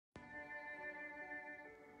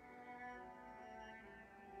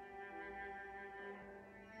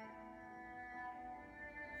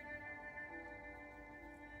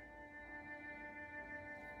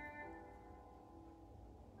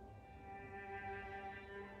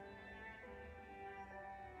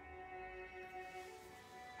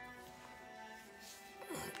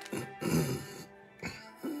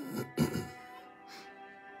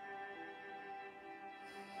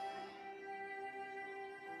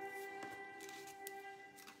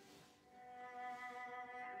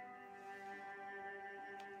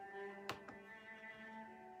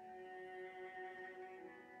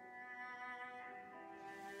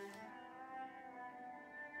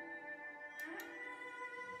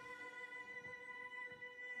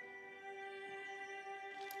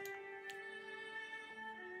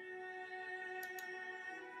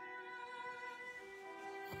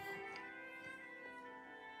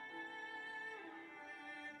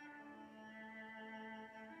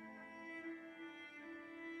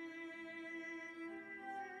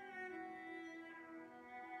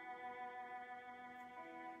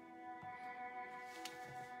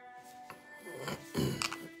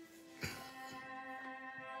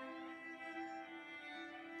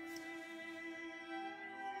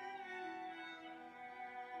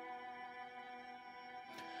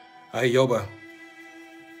Ayoba,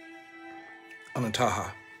 Anataha,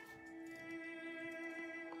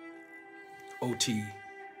 OT,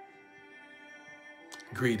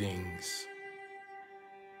 greetings.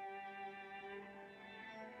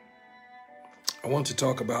 I want to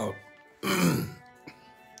talk about the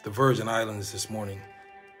Virgin Islands this morning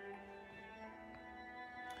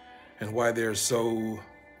and why there's so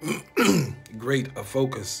great a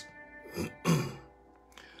focus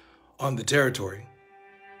on the territory.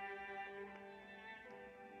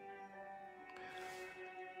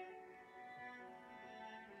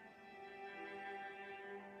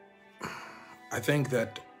 I think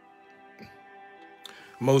that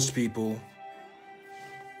most people,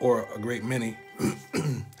 or a great many,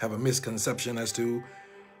 have a misconception as to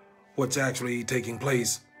what's actually taking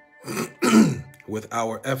place with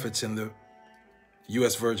our efforts in the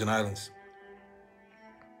U.S. Virgin Islands.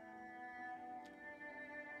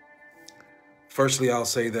 Firstly, I'll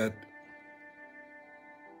say that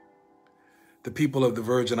the people of the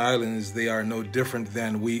Virgin Islands, they are no different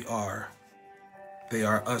than we are. They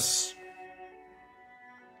are us.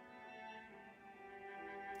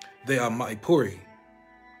 They are Maipuri,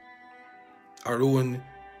 Aruan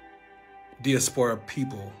diaspora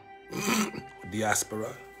people,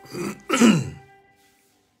 diaspora.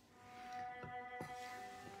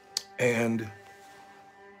 And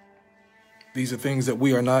these are things that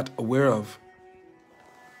we are not aware of,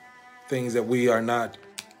 things that we are not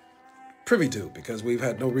privy to because we've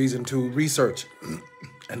had no reason to research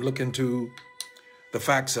and look into the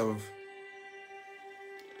facts of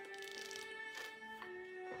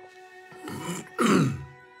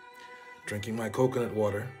drinking my coconut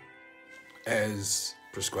water as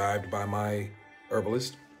prescribed by my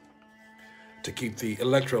herbalist to keep the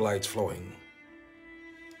electrolytes flowing.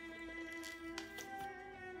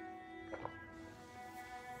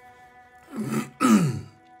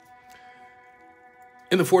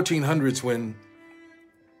 In the 1400s, when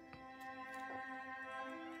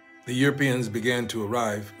the Europeans began to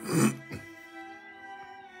arrive,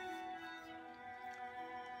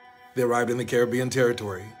 they arrived in the Caribbean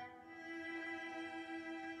territory.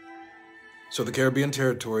 So the Caribbean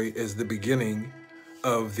territory is the beginning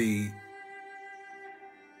of the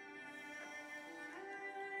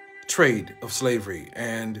trade of slavery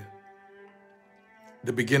and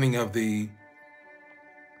the beginning of the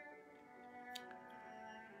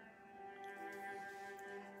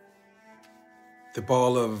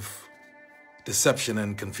ball of deception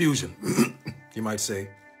and confusion, you might say.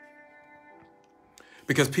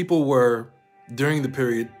 Because people were, during the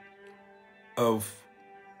period of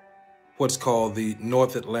what's called the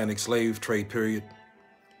North Atlantic slave trade period,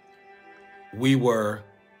 we were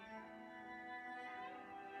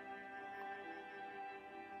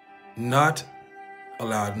not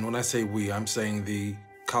allowed, and when I say we, I'm saying the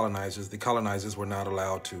colonizers were not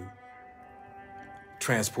allowed to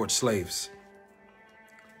transport slaves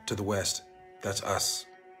to the West. That's us.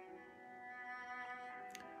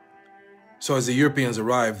 So as the Europeans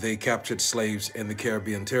arrived, they captured slaves in the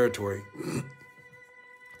Caribbean territory,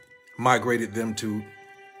 migrated them to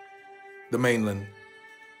the mainland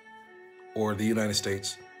or the United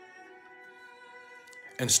States,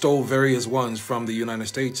 and stole various ones from the United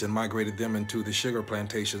States and migrated them into the sugar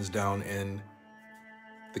plantations down in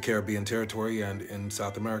the Caribbean territory and in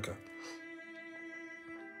South America.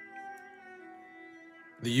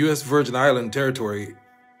 The U.S. Virgin Island territory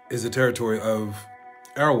is the territory of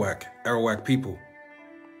Arawak people,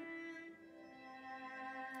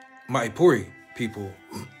 Maipuri people,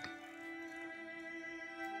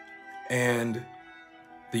 and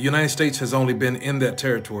the United States has only been in that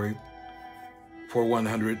territory for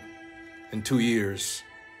 102 years.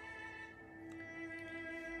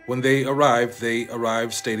 When they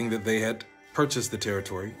arrived stating that they had purchased the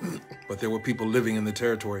territory, but there were people living in the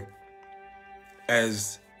territory,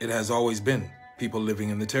 as it has always been, people living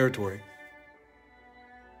in the territory.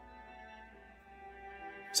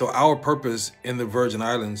 So our purpose in the Virgin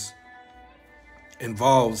Islands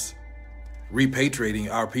involves repatriating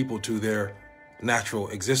our people to their natural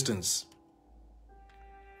existence.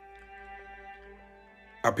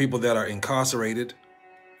 Our people that are incarcerated,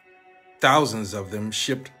 thousands of them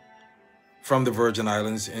shipped from the Virgin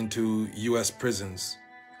Islands into U.S. prisons,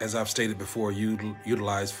 as I've stated before,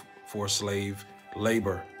 utilized for slave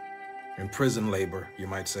labor and prison labor, you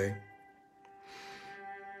might say.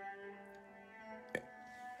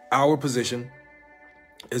 Our position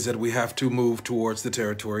is that we have to move towards the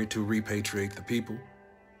territory to repatriate the people.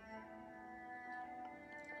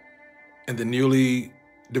 And the newly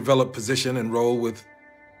developed position and role with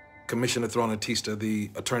Commissioner Thronatista,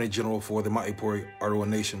 the Attorney General for the Maipuri Aruan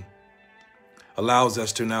Nation, allows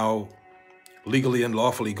us to now legally and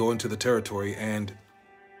lawfully go into the territory and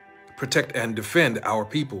protect and defend our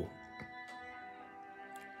people.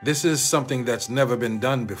 This is something that's never been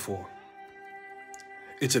done before.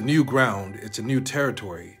 It's a new ground, it's a new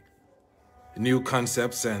territory, new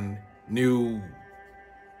concepts and new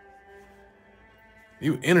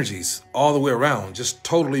energies all the way around, just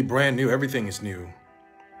totally brand new. Everything is new.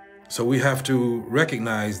 So we have to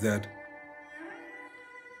recognize that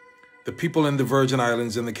the people in the Virgin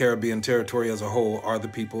Islands and the Caribbean territory as a whole are the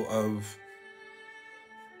people of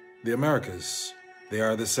the Americas. They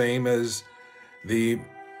are the same as the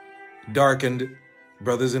darkened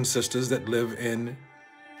brothers and sisters that live in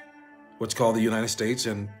what's called the United States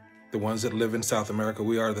and the ones that live in South America.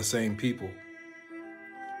 We are the same people.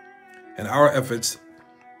 And our efforts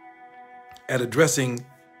at addressing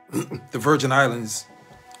the Virgin Islands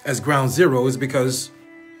as ground zero is because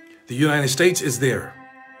the United States is there.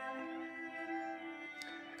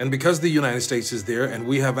 And because the United States is there and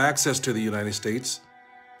we have access to the United States,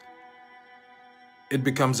 it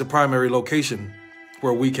becomes a primary location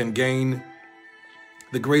where we can gain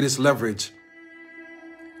the greatest leverage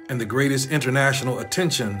and the greatest international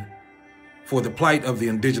attention for the plight of the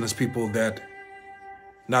indigenous people that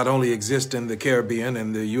not only exist in the Caribbean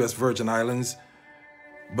and the U.S. Virgin Islands,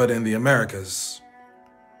 but in the Americas.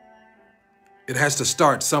 It has to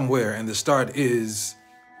start somewhere, and the start is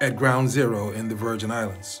at ground zero in the Virgin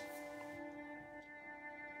Islands.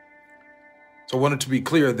 So I wanted to be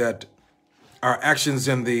clear that our actions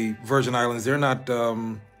in the Virgin Islands, they're not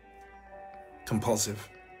compulsive.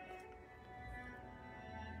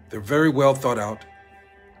 They're very well thought out.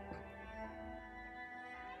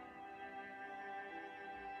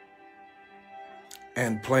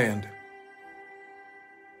 And planned.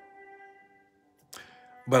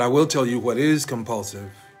 But I will tell you what is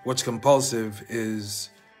compulsive. What's compulsive is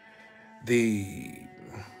the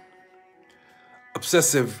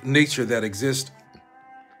obsessive nature that exists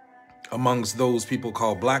amongst those people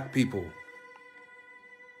called Black people.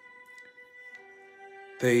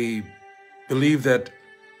 They believe that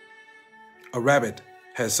a rabbit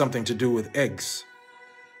has something to do with eggs.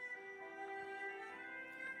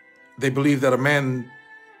 They believe that a man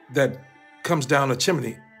that comes down a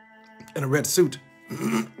chimney in a red suit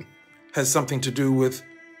has something to do with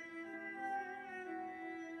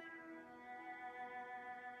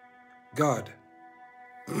God.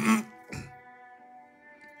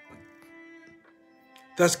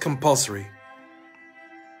 That's compulsory.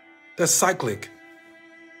 That's cyclic.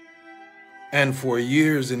 And for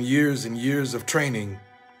years and years and years of training,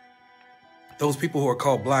 those people who are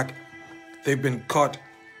called Black, they've been caught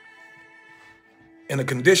in a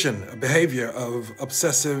condition, a behavior of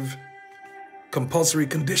obsessive, compulsory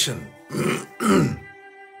condition.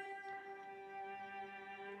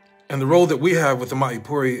 And the role that we have with the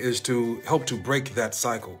Ma'ipuri is to help to break that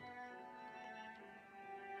cycle.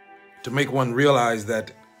 To make one realize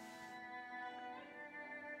that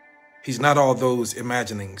he's not all those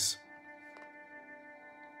imaginings,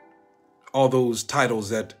 all those titles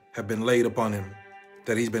that have been laid upon him,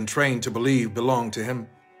 that he's been trained to believe belong to him.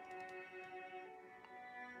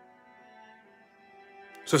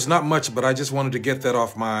 So it's not much, but I just wanted to get that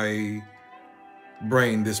off my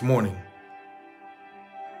brain this morning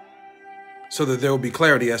so that there will be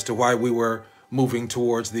clarity as to why we were moving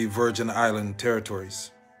towards the Virgin Island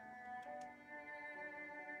territories.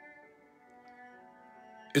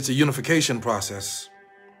 It's a unification process.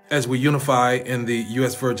 As we unify in the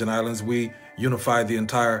U.S. Virgin Islands, we unify the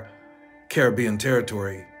entire Caribbean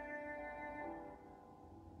territory,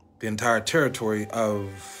 the entire territory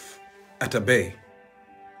of Atabey.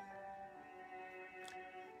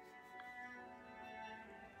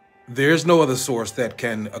 There's no other source that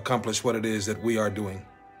can accomplish what it is that we are doing.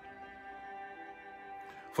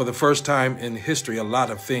 For the first time in history, a lot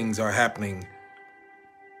of things are happening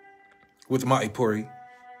with Ma'ipuri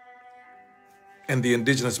and the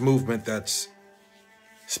indigenous movement that's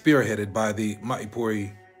spearheaded by the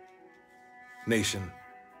Ma'ipuri nation.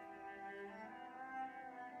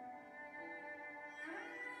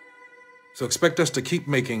 So expect us to keep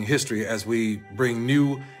making history as we bring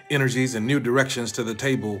new energies and new directions to the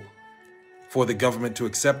table for the government to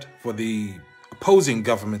accept, for the opposing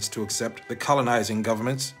governments to accept, the colonizing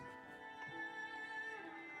governments.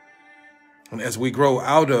 And as we grow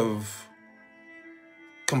out of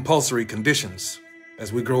compulsory conditions,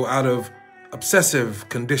 as we grow out of obsessive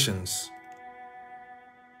conditions,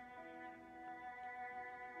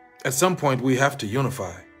 at some point we have to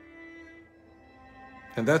unify.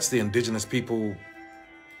 And that's the indigenous people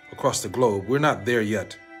across the globe. We're not there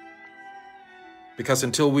yet, Because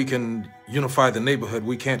until we can unify the neighborhood,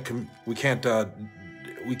 we can't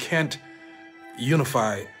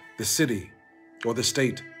unify the city or the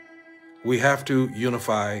state. We have to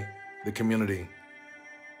unify the community.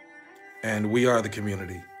 And we are the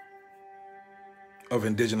community of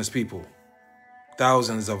indigenous people.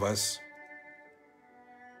 Thousands of us.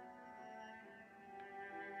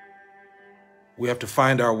 We have to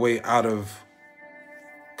find our way out of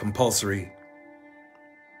compulsory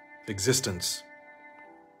existence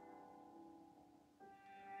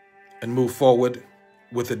and move forward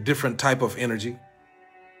with a different type of energy,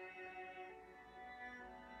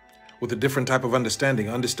 with a different type of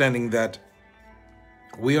understanding that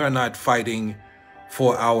we are not fighting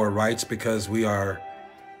for our rights because we are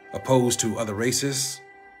opposed to other races.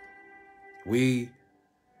 We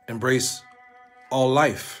embrace all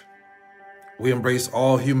life. We embrace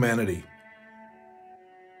all humanity.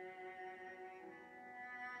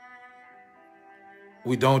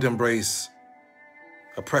 We don't embrace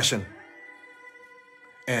oppression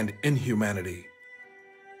and inhumanity.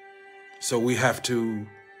 So we have to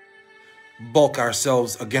bulk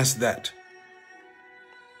ourselves against that.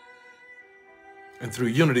 And through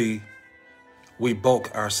unity, we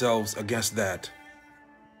bulk ourselves against that.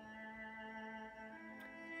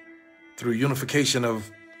 Through unification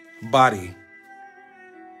of body,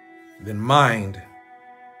 then mind,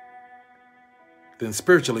 then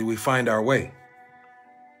spiritually we find our way.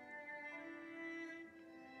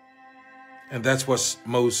 And that's what's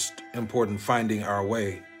most important, finding our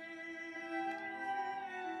way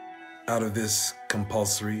out of this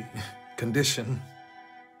compulsory condition.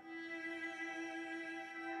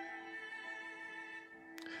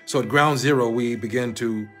 So at ground zero, we begin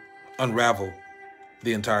to unravel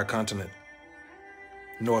the entire continent,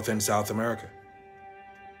 North and South America.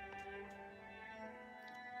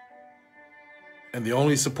 And the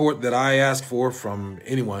only support that I ask for from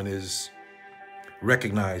anyone is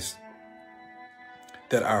recognize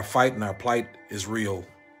that our fight and our plight is real.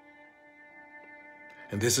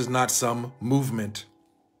 And this is not some movement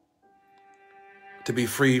to be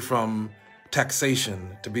free from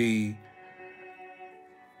taxation, to be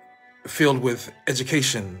filled with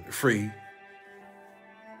education free,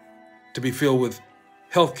 to be filled with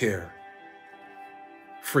healthcare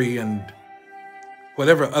free, and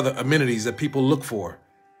whatever other amenities that people look for.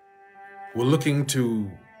 We're looking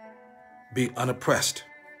to be unoppressed,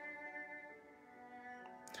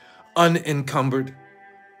 unencumbered,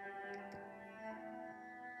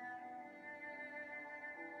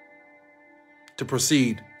 to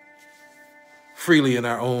proceed freely in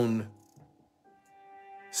our own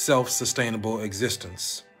self-sustainable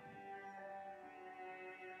existence.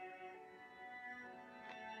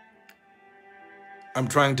 I'm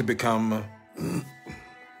trying to become,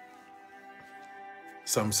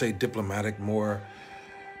 some say diplomatic, more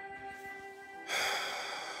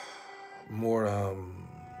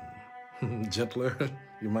gentler,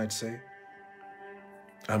 you might say.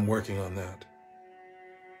 I'm working on that.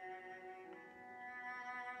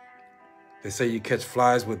 They say you catch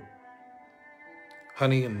flies with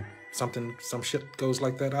honey and some shit goes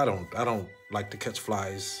like that. I don't like to catch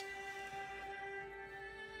flies.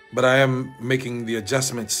 But I am making the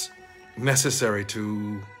adjustments necessary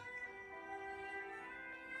to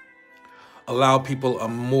allow people a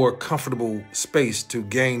more comfortable space to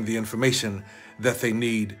gain the information that they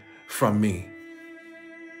need from me.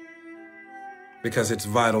 Because it's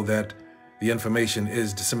vital that the information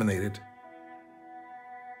is disseminated.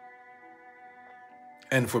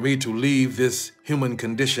 And for me to leave this human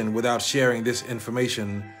condition without sharing this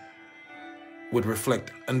information would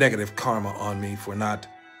reflect a negative karma on me for not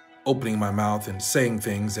opening my mouth and saying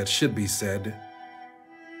things that should be said,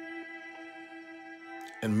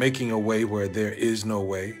 and making a way where there is no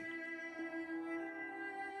way.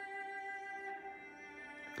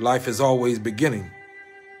 Life is always beginning.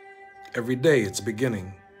 Every day it's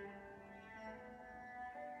beginning.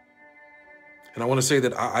 And I want to say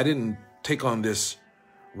that I didn't take on this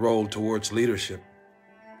role towards leadership.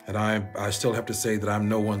 And I still have to say that I'm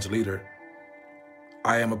no one's leader.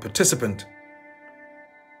 I am a participant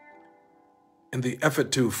in the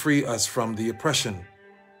effort to free us from the oppression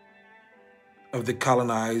of the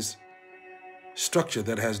colonized structure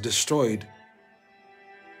that has destroyed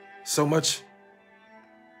so much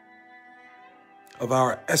of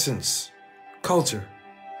our essence, culture,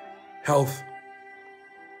 health,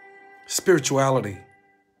 spirituality.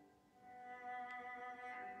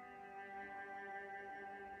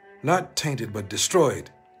 Not tainted, but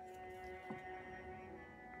destroyed.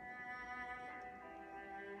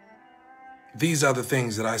 These are the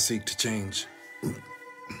things that I seek to change.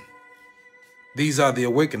 These are the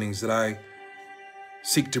awakenings that I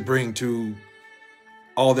seek to bring to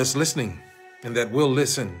all that's listening and that will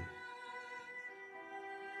listen.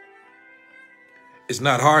 It's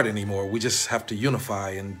not hard anymore. We just have to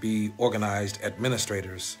unify and be organized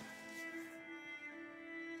administrators.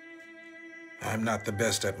 I'm not the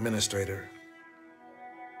best administrator.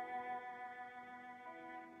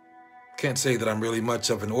 Can't say that I'm really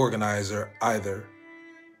much of an organizer either.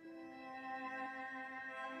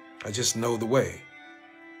 I just know the way.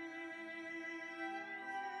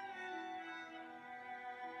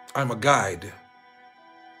 I'm a guide.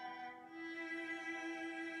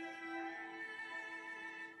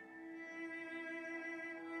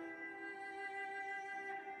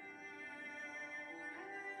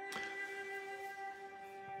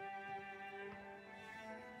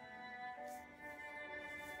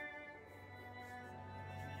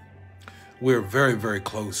 We're very, very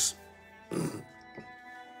close.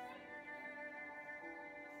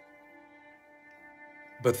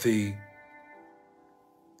 But the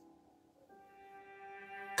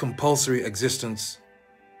compulsory existence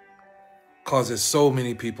causes so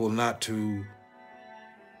many people not to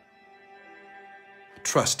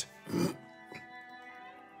trust,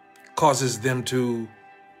 causes them to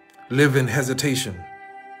live in hesitation.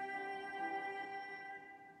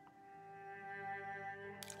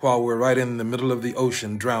 While we're right in the middle of the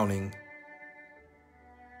ocean drowning,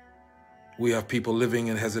 we have people living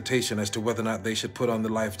in hesitation as to whether or not they should put on the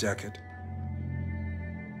life jacket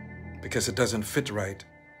because it doesn't fit right,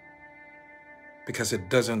 because it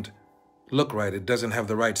doesn't look right, it doesn't have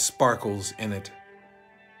the right sparkles in it.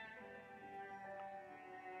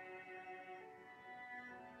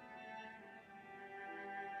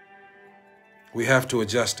 We have to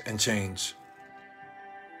adjust and change.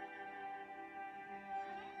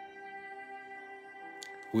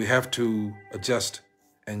 We have to adjust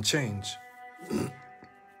and change.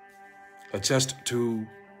 Adjust to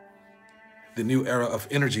the new era of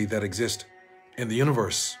energy that exists in the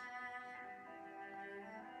universe.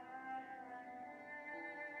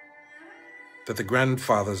 That the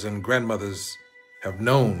grandfathers and grandmothers have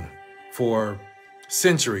known for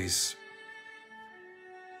centuries.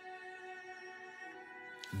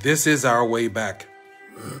 This is our way back.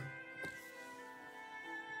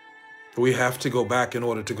 We have to go back in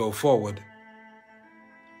order to go forward.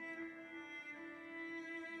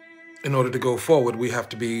 In order to go forward, we have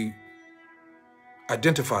to be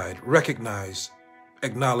identified, recognized,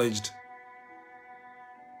 acknowledged.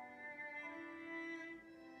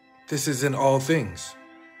 This is in all things.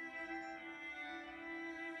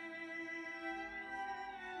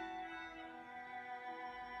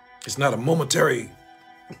 It's not a momentary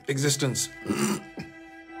existence.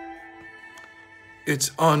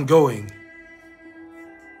 It's ongoing.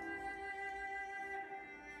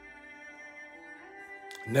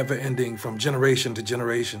 Never ending from generation to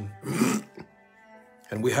generation.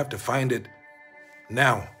 And we have to find it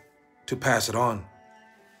now to pass it on.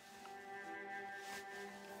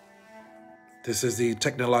 This is the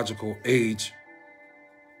technological age,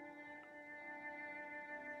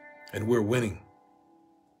 and we're winning.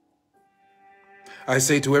 I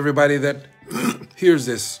say to everybody that hears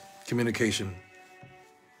this communication,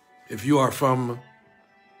 if you are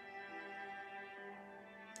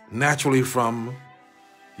naturally from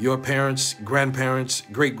your parents, grandparents,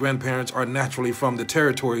 great-grandparents are naturally from the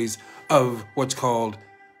territories of what's called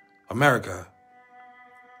America.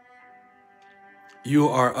 You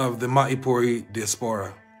are of the Ma'ipuri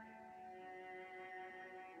diaspora.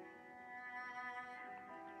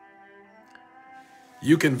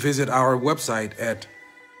 You can visit our website at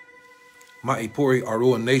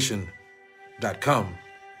maipuriaruanation.com.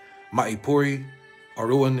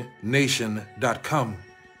 maipuriaruanation.com.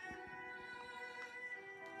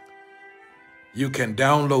 You can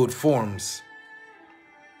download forms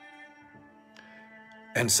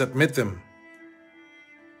and submit them,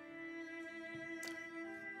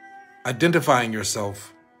 identifying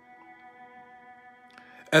yourself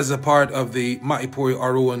as a part of the Ma'ipuri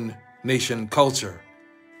Aruan Nation culture,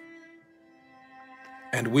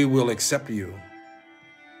 and we will accept you.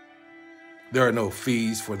 There are no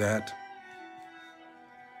fees for that.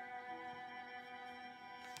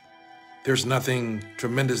 There's nothing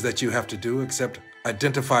tremendous that you have to do except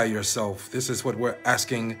identify yourself. This is what we're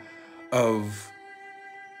asking of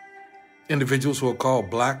individuals who are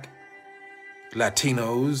called Black,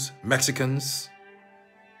 Latinos, Mexicans,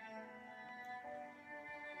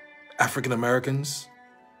 African Americans.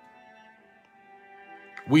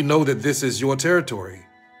 We know that this is your territory.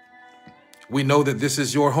 We know that this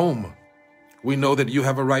is your home. We know that you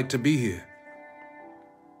have a right to be here.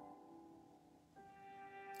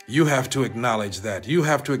 You have to acknowledge that. You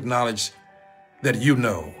have to acknowledge that you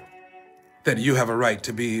know that you have a right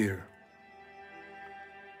to be here.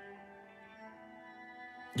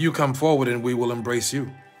 You come forward and we will embrace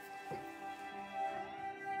you.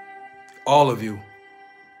 All of you.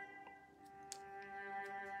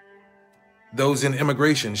 Those in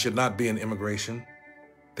immigration should not be in immigration.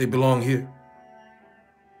 They belong here.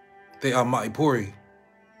 They are Maipuri.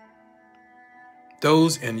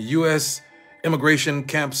 Those in U.S. immigration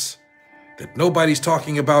camps that nobody's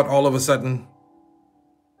talking about all of a sudden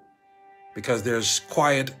because there's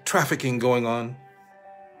quiet trafficking going on.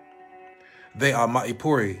 They are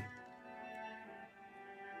Maipuri.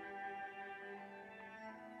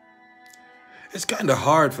 It's kind of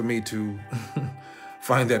hard for me to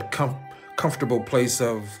find that comfortable place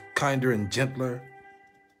of kinder and gentler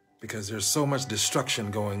because there's so much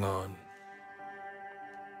destruction going on.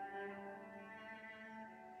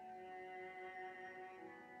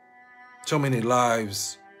 So many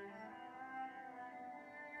lives.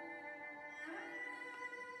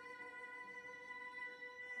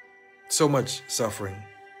 So much suffering.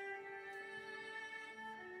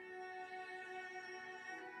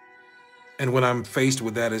 And when I'm faced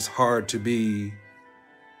with that, it's hard to be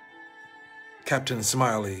Captain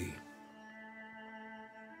Smiley.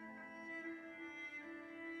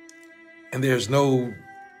 And there's no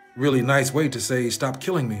really nice way to say, stop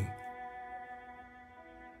killing me.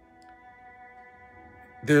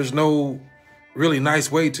 There's no really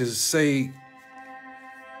nice way to say,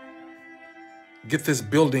 get this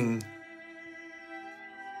building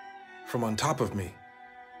from on top of me.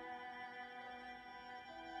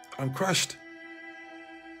 I'm crushed.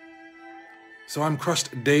 So I'm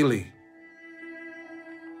crushed daily.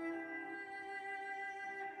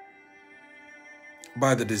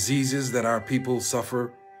 By the diseases that our people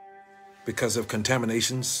suffer because of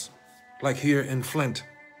contaminations, like here in FLINT.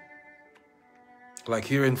 Like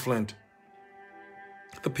here in FLINT.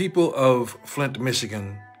 The people of FLINT,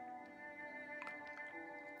 Michigan,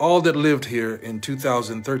 all that lived here in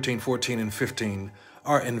 2013, 14, and 15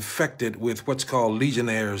 are infected with what's called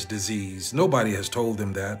Legionnaire's disease. Nobody has told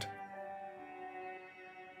them that.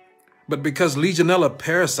 But because Legionella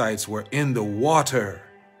parasites were in the water,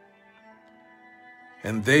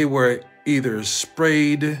 and they were either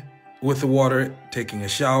sprayed with the water, taking a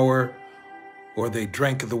shower, or they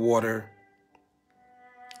drank the water.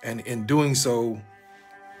 And in doing so,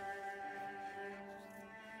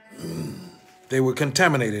 they were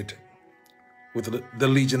contaminated with the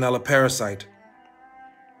Legionella parasite.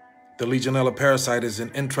 The Legionella parasite is an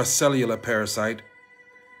intracellular parasite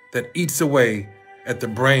that eats away at the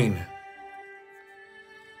brain.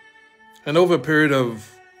 And over a period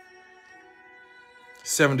of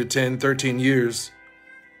 7 to 10, 13 years,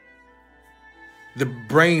 the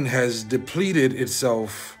brain has depleted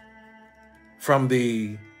itself from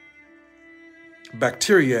the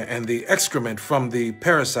bacteria and the excrement from the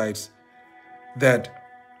parasites that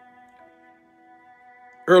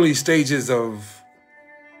early stages of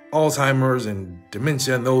Alzheimer's and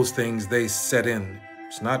dementia and those things, they set in.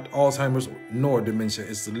 It's not Alzheimer's nor dementia,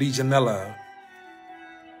 it's the Legionella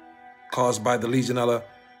caused by the Legionella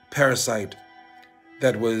parasite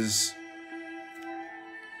that was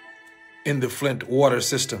in the FLINT water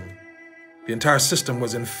system. The entire system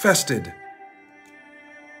was infested.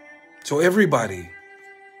 So everybody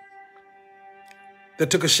that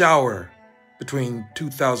took a shower between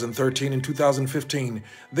 2013 and 2015,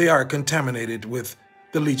 they are contaminated with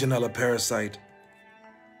the Legionella parasite.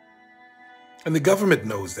 And the government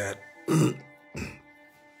knows that.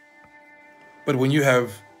 But when you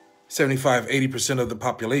have 75, 80% of the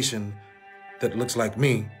population that looks like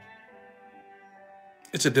me,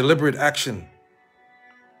 it's a deliberate action.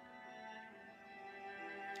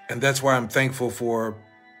 And that's why I'm thankful for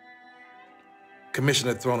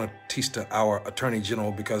Commissioner TUSHKA, our Attorney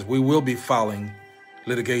General, because we will be filing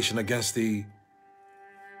litigation against the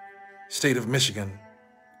state of Michigan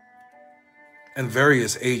and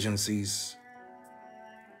various agencies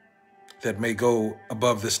that may go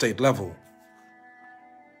above the state level.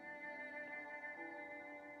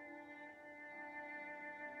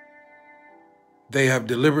 They have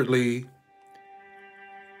deliberately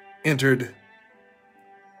entered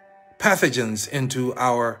pathogens into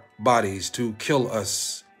our bodies to kill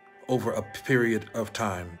us over a period of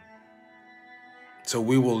time. So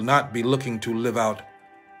we will not be looking to live out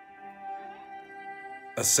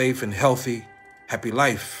a safe and healthy, happy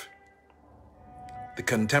life. The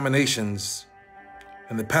contaminations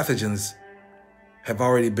and the pathogens have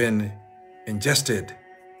already been injected,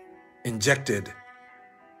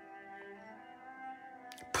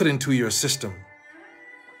 put into your system.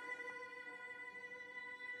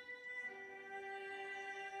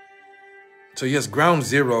 So yes, ground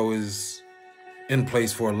zero is in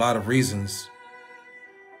place for a lot of reasons.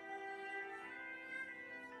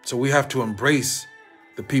 So we have to embrace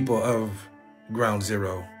the people of ground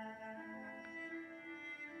zero,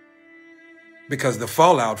 because the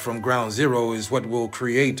fallout from ground zero is what will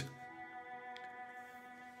create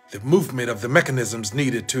the movement of the mechanisms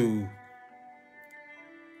needed to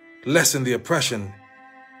lessen the oppression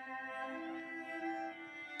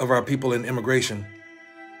of our people in immigration,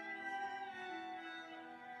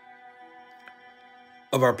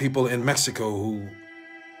 of our people in Mexico who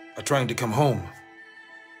are trying to come home,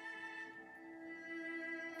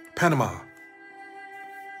 Panama,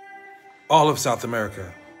 all of South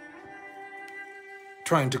America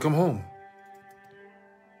trying to come home.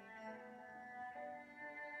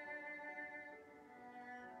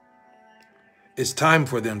 It's time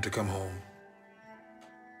for them to come home.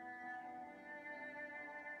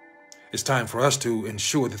 It's time for us to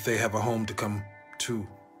ensure that they have a home to come to.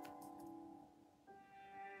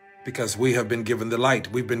 Because we have been given the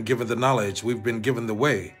light, we've been given the knowledge, we've been given the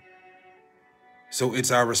way. So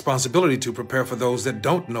it's our responsibility to prepare for those that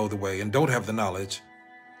don't know the way and don't have the knowledge.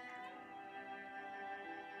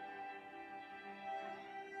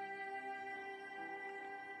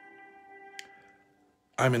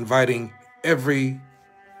 I'm inviting every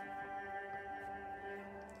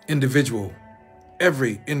individual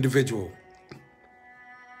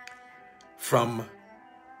from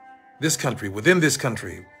this country, within this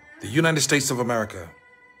country, the United States of America.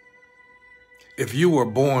 If you were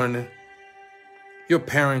born, your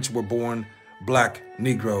parents were born Black,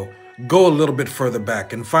 Negro, go a little bit further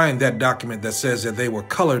back and find that document that says that they were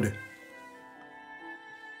colored.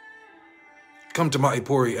 Come to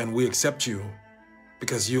Ma'ipuri and we accept you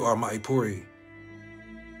because you are Ma'ipuri.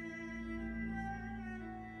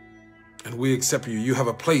 And we accept you. You have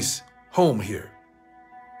a place, home here.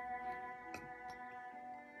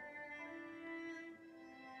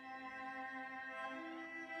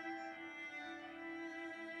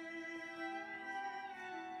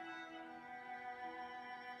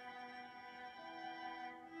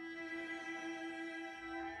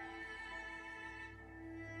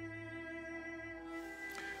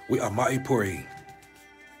 We are Ma'ipuri.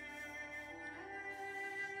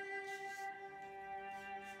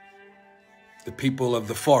 The people of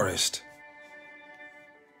the forest,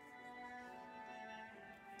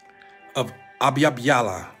 of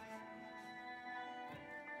Abyabyala,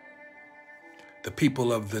 the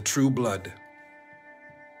people of the true blood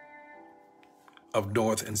of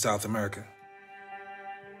North and South America.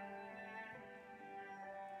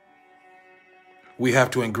 We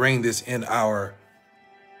have to ingrain this in our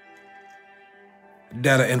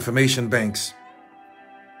data information banks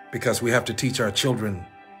because we have to teach our children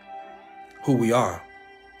who we are,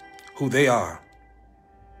 who they are.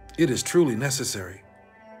 It is truly necessary.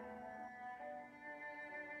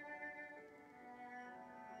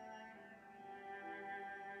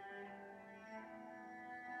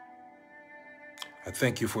 I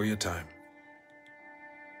thank you for your time.